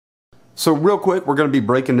So real quick, we're going to be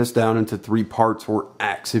breaking this down into 3 parts, or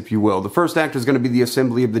acts if you will. The first act is going to be the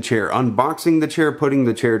assembly of the chair, unboxing the chair, putting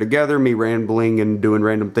the chair together, me rambling and doing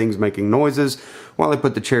random things, making noises while I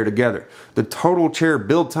put the chair together. The total chair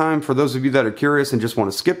build time, for those of you that are curious and just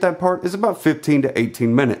want to skip that part, is about 15 to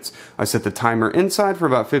 18 minutes. I set the timer inside for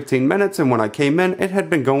about 15 minutes, and when I came in, it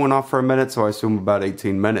had been going off for a minute, so I assume about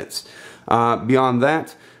 18 minutes. Beyond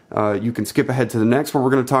that, you can skip ahead to the next, where we're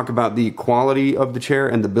going to talk about the quality of the chair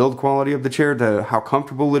and the build quality of the chair, how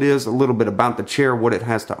comfortable it is, a little bit about the chair, what it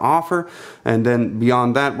has to offer, and then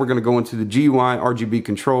beyond that, we're going to go into the GUI RGB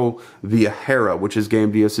control via Hera, which is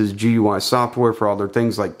GAMDIAS' GUI software for all their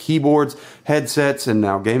things like keyboards, headsets, and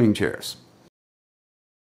now gaming chairs.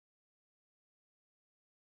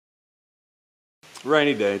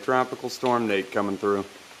 Rainy day, tropical storm Nate coming through.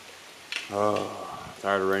 Oh,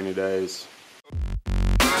 tired of rainy days.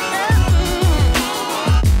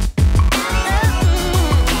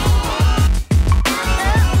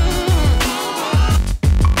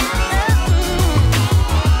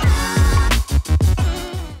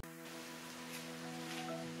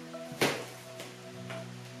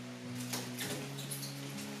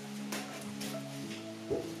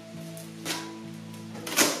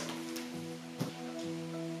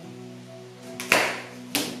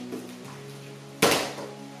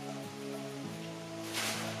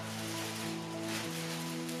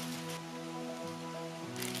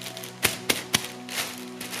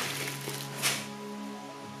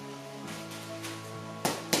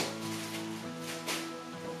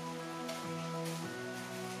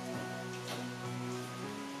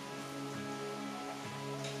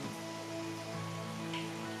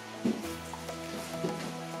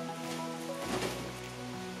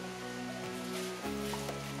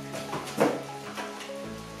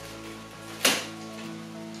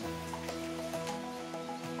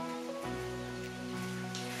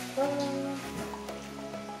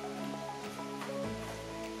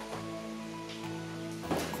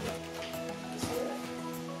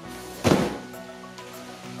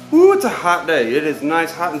 Ooh, it's a hot day. It is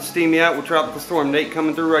nice, hot and steamy out with Tropical Storm Nate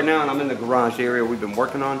coming through right now, and I'm in the garage area we've been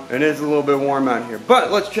working on, and it is a little bit warm out here.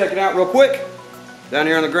 But let's check it out real quick. Down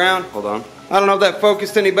here on the ground, hold on. I don't know if that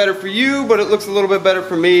focused any better for you, but it looks a little bit better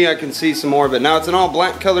for me. I can see some more of it. Now it's an all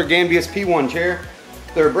black color GAMDIAS P1 chair.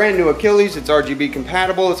 They're a brand new Achilles. It's RGB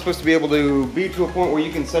compatible. It's supposed to be able to be to a point where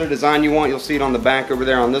you can set a design you want. You'll see it on the back over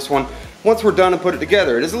there on this one. Once we're done and put it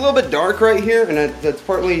together. It is a little bit dark right here, and that's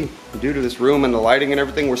partly due to this room and the lighting and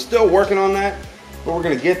everything. We're still working on that, but we're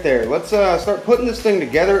gonna get there. Let's start putting this thing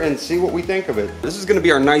together and see what we think of it. This is gonna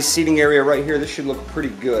be our nice seating area right here. This should look pretty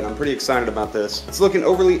good. I'm pretty excited about this. It's looking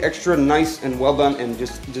overly extra nice and well done, and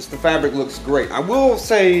just the fabric looks great. I will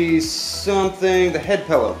say something, the head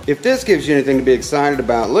pillow. If this gives you anything to be excited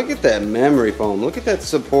about, look at that memory foam. Look at that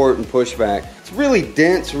support and pushback. It's really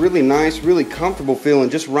dense, really nice, really comfortable feeling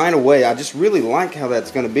just right away. I just really like how that's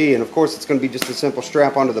gonna be, and of course it's gonna be just a simple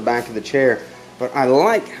strap onto the back of the chair. But I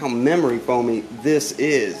like how memory foamy this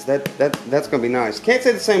is. That's gonna be nice. Can't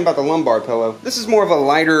say the same about the lumbar pillow. This is more of a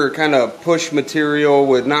lighter kind of push material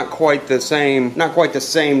with not quite the same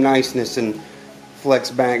niceness and flex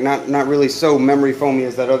back. Not really so memory foamy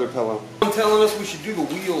as that other pillow. I'm telling us we should do the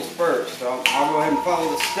wheels first. So I'll go ahead and follow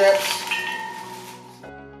the steps.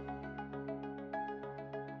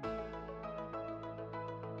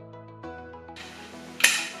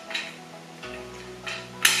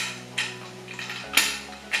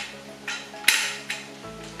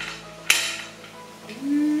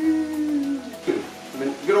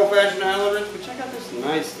 Good old-fashioned Allen wrench, but check out this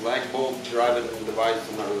nice lag bolt driving device.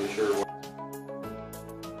 I'm not really sure what.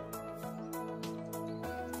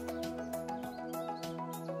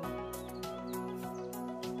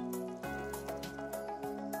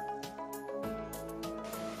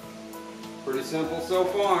 Pretty simple so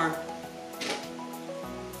far.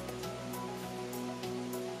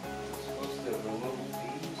 Supposed to remove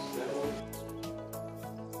these that way.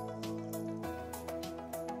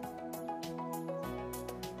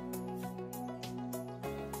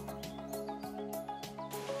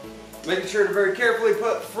 Making sure to very carefully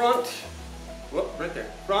put front, whoop, right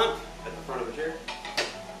there, front at the front of the chair.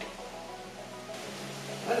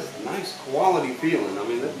 That is a nice quality feeling. I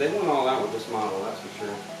mean, they went all out with this model, that's for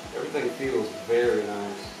sure. Everything feels very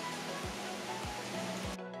nice.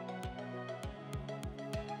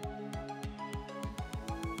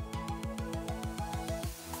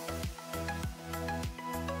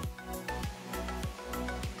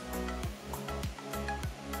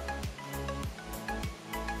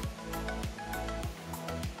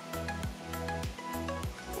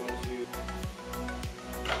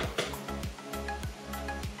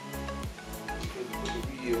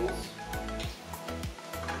 Wheels.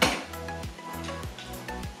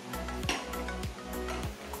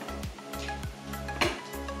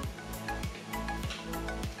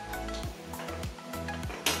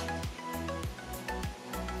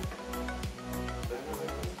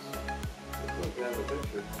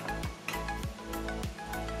 picture.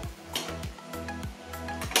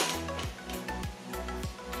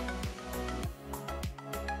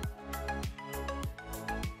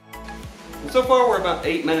 And so far we're about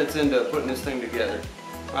 8 minutes into putting this thing together.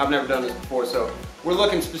 I've never done this before, so we're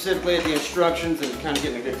looking specifically at the instructions and kind of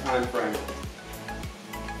getting a good time frame.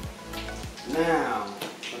 Now,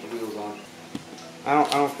 put the wheels on. I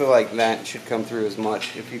don't feel like that should come through as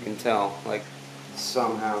much, if you can tell, like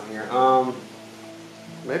somehow here.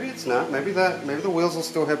 Maybe it's not. Maybe the wheels will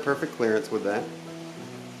still have perfect clearance with that.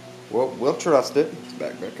 We'll trust it.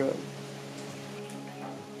 Let's back up.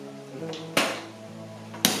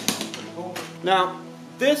 Now,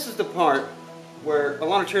 this is the part where a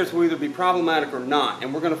lot of chairs will either be problematic or not,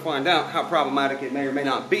 and we're going to find out how problematic it may or may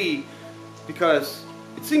not be, because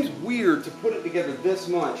it seems weird to put it together this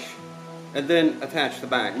much and then attach the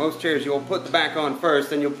back. Most chairs you'll put the back on first,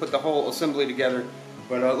 then you'll put the whole assembly together,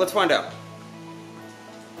 but let's find out.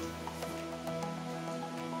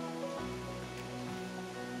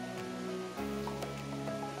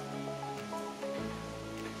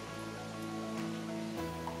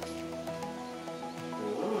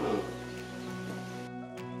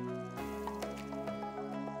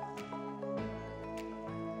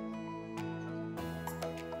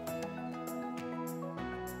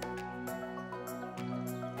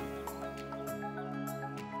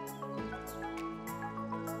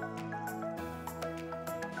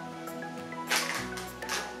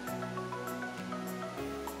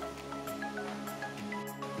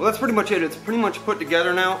 Well, that's pretty much it. It's pretty much put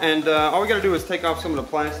together now, and all we gotta do is take off some of the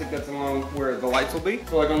plastic that's along where the lights will be.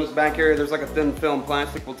 So like on this back area, there's like a thin film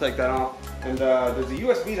plastic. We'll take that off. And there's a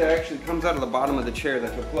USB that actually comes out of the bottom of the chair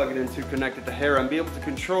that you'll plug it into, connect it to hair, and be able to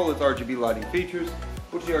control its RGB lighting features,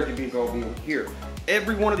 which the RGBs all be in here.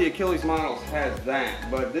 Every one of the Achilles models has that,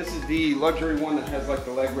 but this is the luxury one that has like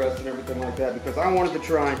the leg rest and everything like that, because I wanted to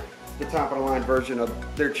try the top of the line version of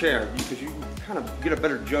their chair, because you kind of get a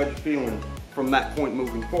better judge feeling from that point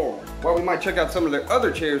moving forward. Well, we might check out some of their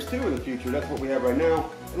other chairs too in the future. That's what we have right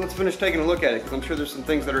now. And let's finish taking a look at it, because I'm sure there's some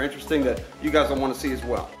things that are interesting that you guys will want to see as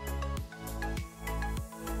well.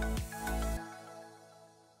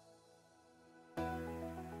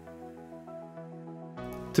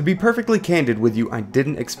 To be perfectly candid with you, I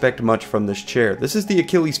didn't expect much from this chair. This is the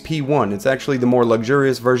Achilles P1. It's actually the more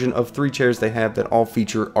luxurious version of 3 chairs they have that all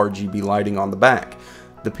feature RGB lighting on the back.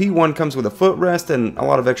 The P1 comes with a footrest and a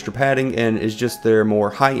lot of extra padding, and is just their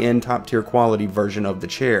more high-end, top-tier quality version of the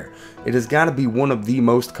chair. It has got to be one of the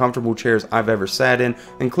most comfortable chairs I've ever sat in,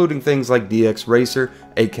 including things like DX Racer,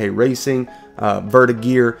 AK Racing,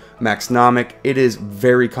 Vertigear, Maxnomic. It is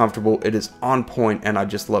very comfortable, it is on point, and I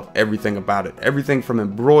just love everything about it. Everything from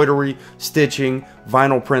embroidery, stitching,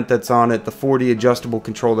 vinyl print that's on it, the 4D adjustable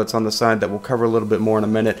control that's on the side that we'll cover a little bit more in a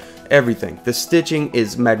minute, everything. The stitching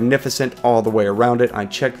is magnificent all the way around it. I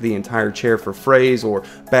checked the entire chair for frays or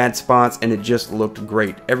bad spots, and it just looked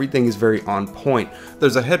great. Everything is very on point.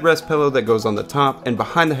 There's a headrest pillow that goes on the top, and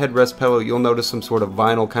behind the headrest pillow you'll notice some sort of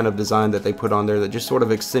vinyl kind of design that they put on there that just sort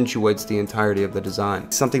of accentuates the entirety of the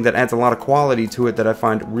design. Something that adds a lot of quality to it that I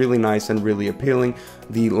find really nice and really appealing.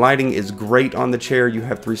 The lighting is great on the chair. You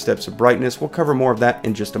have 3 steps of brightness. We'll cover more of that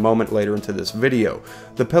in just a moment later into this video.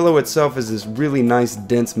 The pillow itself is this really nice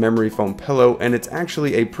dense memory foam pillow, and it's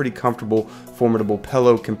actually a pretty comfortable, formidable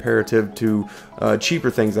pillow comparative to cheaper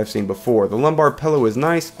things I've seen before. The lumbar pillow is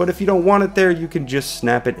nice, but if you don't want it there, you can just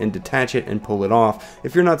snap it and detach it and pull it off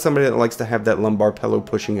if you're not somebody that likes to have that lumbar pillow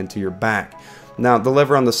pushing into your back. Now, the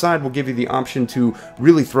lever on the side will give you the option to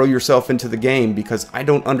really throw yourself into the game, because I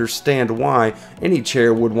don't understand why any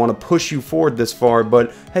chair would want to push you forward this far,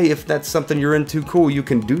 but hey, if that's something you're into, cool, you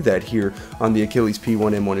can do that here on the Achilles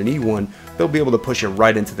P1, M1, and E1. They'll be able to push you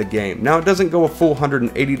right into the game. Now, it doesn't go a full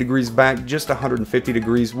 180 degrees back, just 150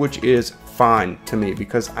 degrees, which is fine to me,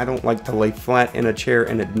 because I don't like to lay flat in a chair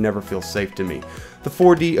and it never feels safe to me. The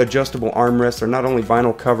 4D adjustable armrests are not only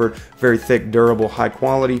vinyl covered, very thick, durable, high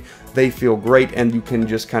quality, they feel great, and you can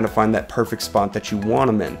just kind of find that perfect spot that you want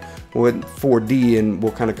them in. With 4D, and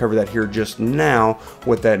we'll kind of cover that here just now,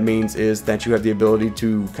 what that means is that you have the ability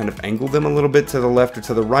to kind of angle them a little bit to the left or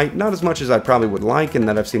to the right, not as much as I probably would like and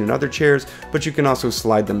that I've seen in other chairs, but you can also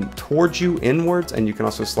slide them towards you inwards, and you can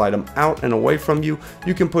also slide them out and away from you.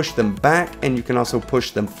 You can push them back, and you can also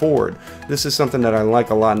push them forward. This is something that I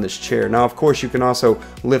like a lot in this chair. Now, of course, you can also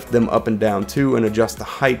lift them up and down too, and adjust the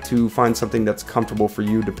height to find something that's comfortable for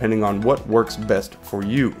you depending on what works best for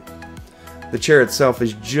you. The chair itself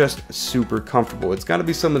is just super comfortable. It's got to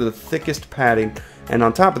be some of the thickest padding And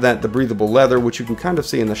on top of that, the breathable leather, which you can kind of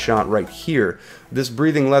see in the shot right here. This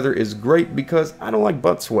breathing leather is great because I don't like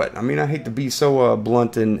butt sweat. I mean, I hate to be so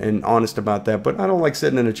blunt and honest about that, but I don't like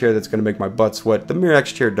sitting in a chair that's going to make my butt sweat. The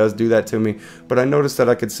Mirror-X chair does do that to me, but I noticed that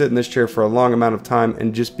I could sit in this chair for a long amount of time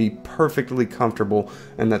and just be perfectly comfortable,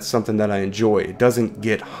 and that's something that I enjoy. It doesn't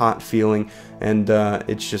get hot feeling, and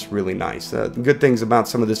it's just really nice. Good things about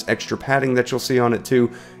some of this extra padding that you'll see on it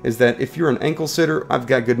too is that if you're an ankle sitter, I've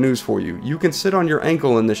got good news for you. You can sit on your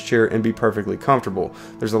ankle in this chair and be perfectly comfortable.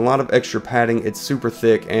 There's a lot of extra padding. It's super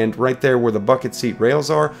thick, and right there where the bucket seat rails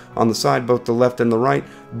are on the side, both the left and the right,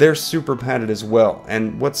 they're super padded as well.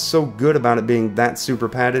 And what's so good about it being that super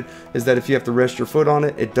padded is that if you have to rest your foot on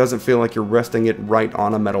it, it doesn't feel like you're resting it right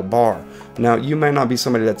on a metal bar. Now, you may not be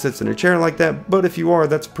somebody that sits in a chair like that, but if you are,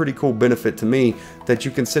 that's a pretty cool benefit to me, that you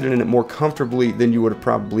can sit in it more comfortably than you would have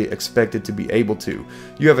probably expected to be able to.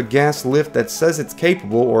 You have a gas lift that says it's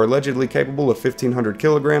capable, or allegedly capable, of 1,500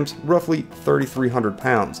 kilograms, roughly 3,300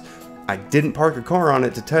 pounds. I didn't park a car on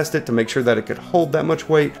it to test it to make sure that it could hold that much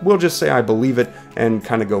weight. We'll just say I believe it and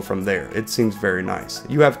kind of go from there. It seems very nice.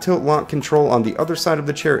 You have tilt lock control on the other side of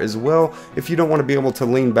the chair as well. If you don't want to be able to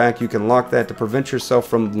lean back, you can lock that to prevent yourself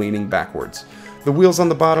from leaning backwards. The wheels on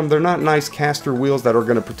the bottom, they're not nice caster wheels that are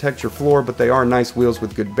going to protect your floor, but they are nice wheels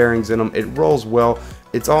with good bearings in them. It rolls well.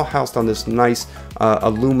 It's all housed on this nice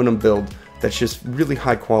aluminum build that's just really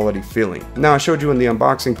high quality feeling. Now, I showed you in the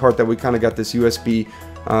unboxing part that we kind of got this USB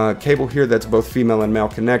cable here that's both female and male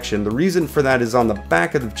connection. The reason for that is on the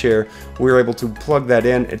back of the chair we were able to plug that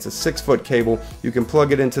in. It's a 6-foot cable. You can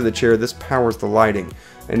plug it into the chair. This powers the lighting.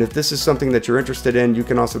 And if this is something that you're interested in, you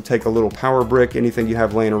can also take a little power brick, anything you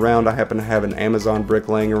have laying around. I happen to have an Amazon brick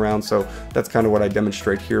laying around, so that's kind of what I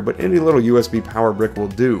demonstrate here, but any little USB power brick will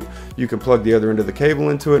do. You can plug the other end of the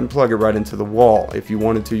cable into it and plug it right into the wall. If you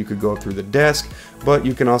wanted to, you could go through the desk, but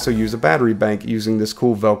you can also use a battery bank using this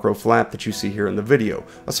cool Velcro flap that you see here in the video.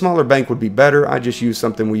 A smaller bank would be better. I just use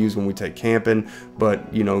something we use when we take camping,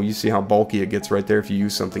 but you know, you see how bulky it gets right there if you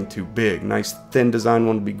use something too big. Nice thin design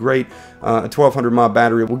one would be great. A 1200 mAh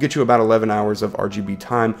battery will get you about 11 hours of RGB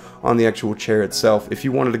time on the actual chair itself if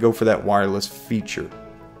you wanted to go for that wireless feature.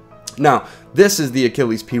 Now, this is the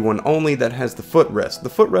Achilles P1 only that has the footrest. The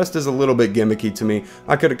footrest is a little bit gimmicky to me.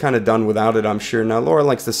 I could have kind of done without it, I'm sure. Now, Laura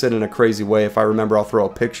likes to sit in a crazy way. If I remember, I'll throw a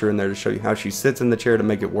picture in there to show you how she sits in the chair to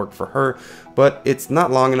make it work for her. But it's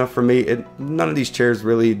not long enough for me. None of these chairs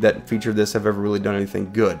really that feature this have ever really done anything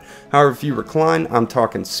good. However, if you recline, I'm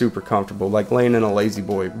talking super comfortable. Like laying in a lazy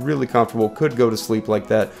boy. Really comfortable. Could go to sleep like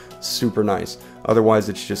that. Super nice. Otherwise,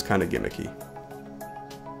 it's just kind of gimmicky.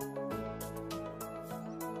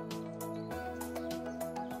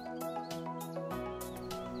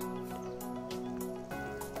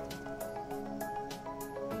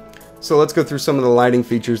 So let's go through some of the lighting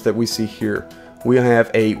features that we see here. We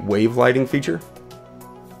have a wave lighting feature,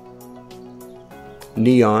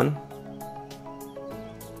 neon,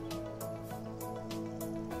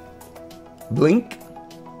 blink,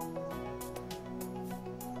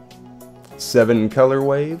 7 color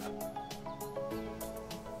wave,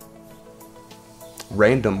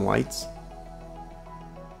 random lights,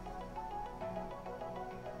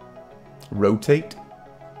 rotate,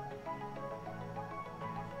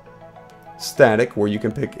 static, where you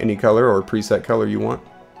can pick any color or preset color you want,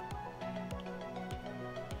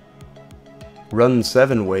 run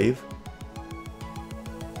 7 wave,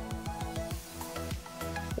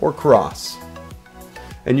 or cross.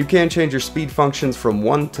 And you can change your speed functions from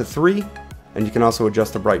 1 to 3, and you can also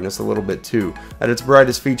adjust the brightness a little bit too. At its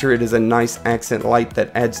brightest feature, it is a nice accent light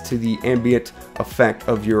that adds to the ambient effect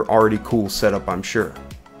of your already cool setup, I'm sure.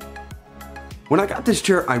 When I got this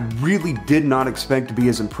chair, I really did not expect to be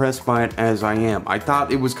as impressed by it as I am. I thought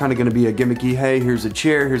it was kind of going to be a gimmicky, hey, here's a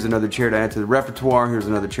chair, here's another chair to add to the repertoire, here's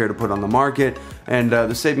another chair to put on the market, and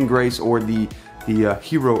the saving grace or the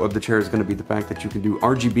hero of the chair is going to be the fact that you can do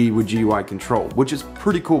RGB with GUI control, which is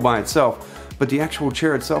pretty cool by itself, but the actual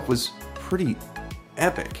chair itself was pretty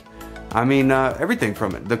epic. I mean, everything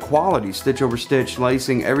from it. The quality, stitch over stitch,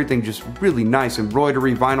 lacing, everything just really nice.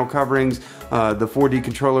 Embroidery, vinyl coverings, the 4D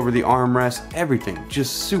control over the armrest, everything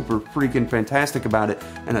just super freaking fantastic about it,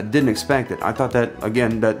 and I didn't expect it. I thought that,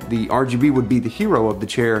 again, that the RGB would be the hero of the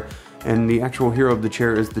chair, and the actual hero of the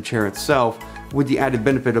chair is the chair itself. with the added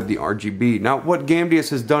benefit of the RGB. Now, what GAMDIAS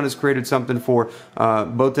has done is created something for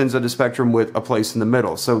both ends of the spectrum with a place in the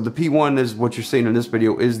middle. So the P1 is what you're seeing in this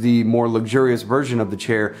video, is the more luxurious version of the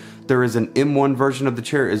chair. There is an M1 version of the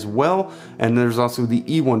chair as well, and there's also the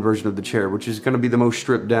E1 version of the chair, which is going to be the most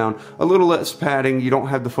stripped down, a little less padding. You don't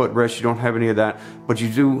have the footrest, you don't have any of that, but you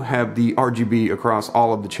do have the RGB across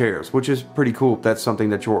all of the chairs, which is pretty cool if that's something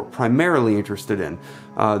that you're primarily interested in.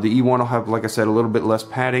 The E1 will have, like I said, a little bit less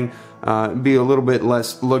padding, be a little bit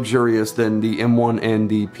less luxurious than the M1 and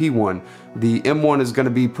the P1. The M1 is going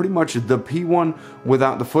to be pretty much the P1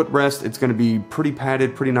 without the footrest. It's going to be pretty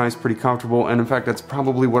padded, pretty nice, pretty comfortable, and in fact that's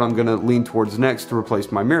probably what I'm going to lean towards next to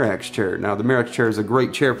replace my Mirax chair. Now the Mirax chair is a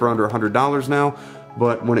great chair for under $100 now,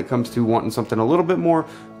 but when it comes to wanting something a little bit more,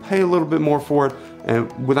 pay a little bit more for it,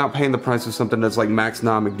 and without paying the price of something that's like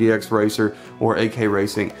Maxnomic, DX Racer, or AK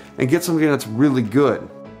Racing, and get something that's really good.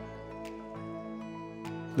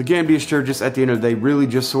 The GAMDIAS chair, just at the end of the day, really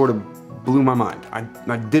just sort of blew my mind. I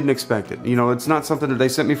didn't expect it. You know, it's not something that they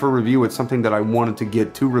sent me for review. It's something that I wanted to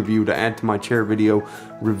get to review, to add to my chair video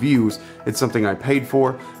reviews. It's something I paid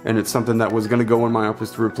for, and it's something that was going to go in my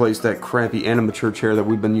office to replace that crappy Animature chair that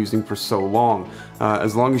we've been using for so long.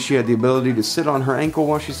 As long as she had the ability to sit on her ankle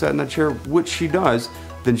while she sat in that chair, which she does,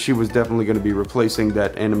 then she was definitely going to be replacing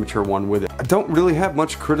that Animature one with it. I don't really have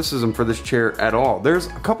much criticism for this chair at all. There's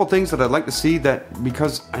a couple things that I'd like to see, that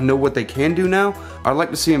because I know what they can do now, I'd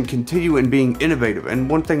like to see them continue in being innovative. And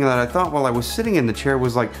one thing that I thought while I was sitting in the chair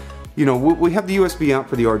was like, you know, we have the USB out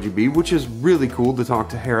for the RGB, which is really cool to talk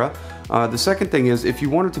to Hera. The second thing is, if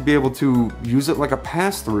you wanted to be able to use it like a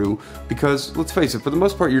pass-through, because let's face it, for the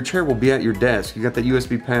most part your chair will be at your desk. You got that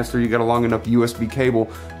USB pass-through, you got a long enough USB cable,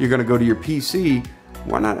 you're going to go to your PC.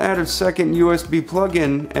 Why not add a second USB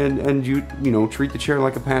plug-in and you know, treat the chair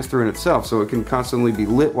like a pass-through in itself, so it can constantly be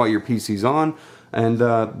lit while your PC's on. And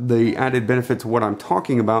the added benefit to what I'm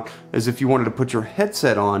talking about is if you wanted to put your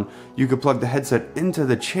headset on, you could plug the headset into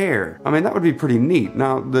the chair. I mean, that would be pretty neat.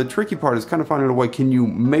 Now, the tricky part is kind of finding a way, can you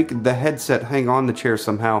make the headset hang on the chair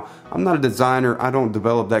somehow? I'm not a designer, I don't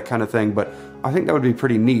develop that kind of thing, but I think that would be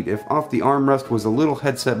pretty neat if off the armrest was a little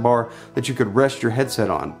headset bar that you could rest your headset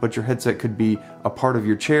on, but your headset could be a part of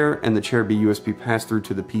your chair and the chair be USB passed through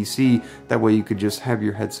to the PC. That way you could just have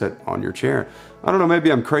your headset on your chair. I don't know,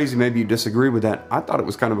 maybe I'm crazy, maybe you disagree with that. I thought it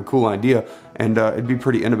was kind of a cool idea, and it'd be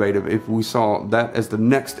pretty innovative if we saw that as the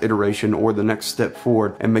next iteration or the next step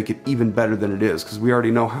forward and make it even better than it is, because we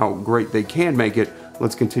already know how great they can make it.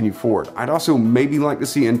 Let's continue forward. I'd also maybe like to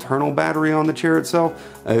see internal battery on the chair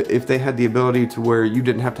itself. If they had the ability to where you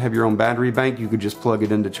didn't have to have your own battery bank, you could just plug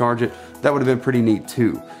it in to charge it. That would have been pretty neat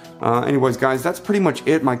too. Anyways guys, that's pretty much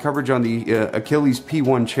it, my coverage on the Achilles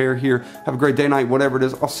P1 chair here. Have a great day, night, whatever it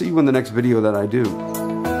is. I'll see you in the next video that I do.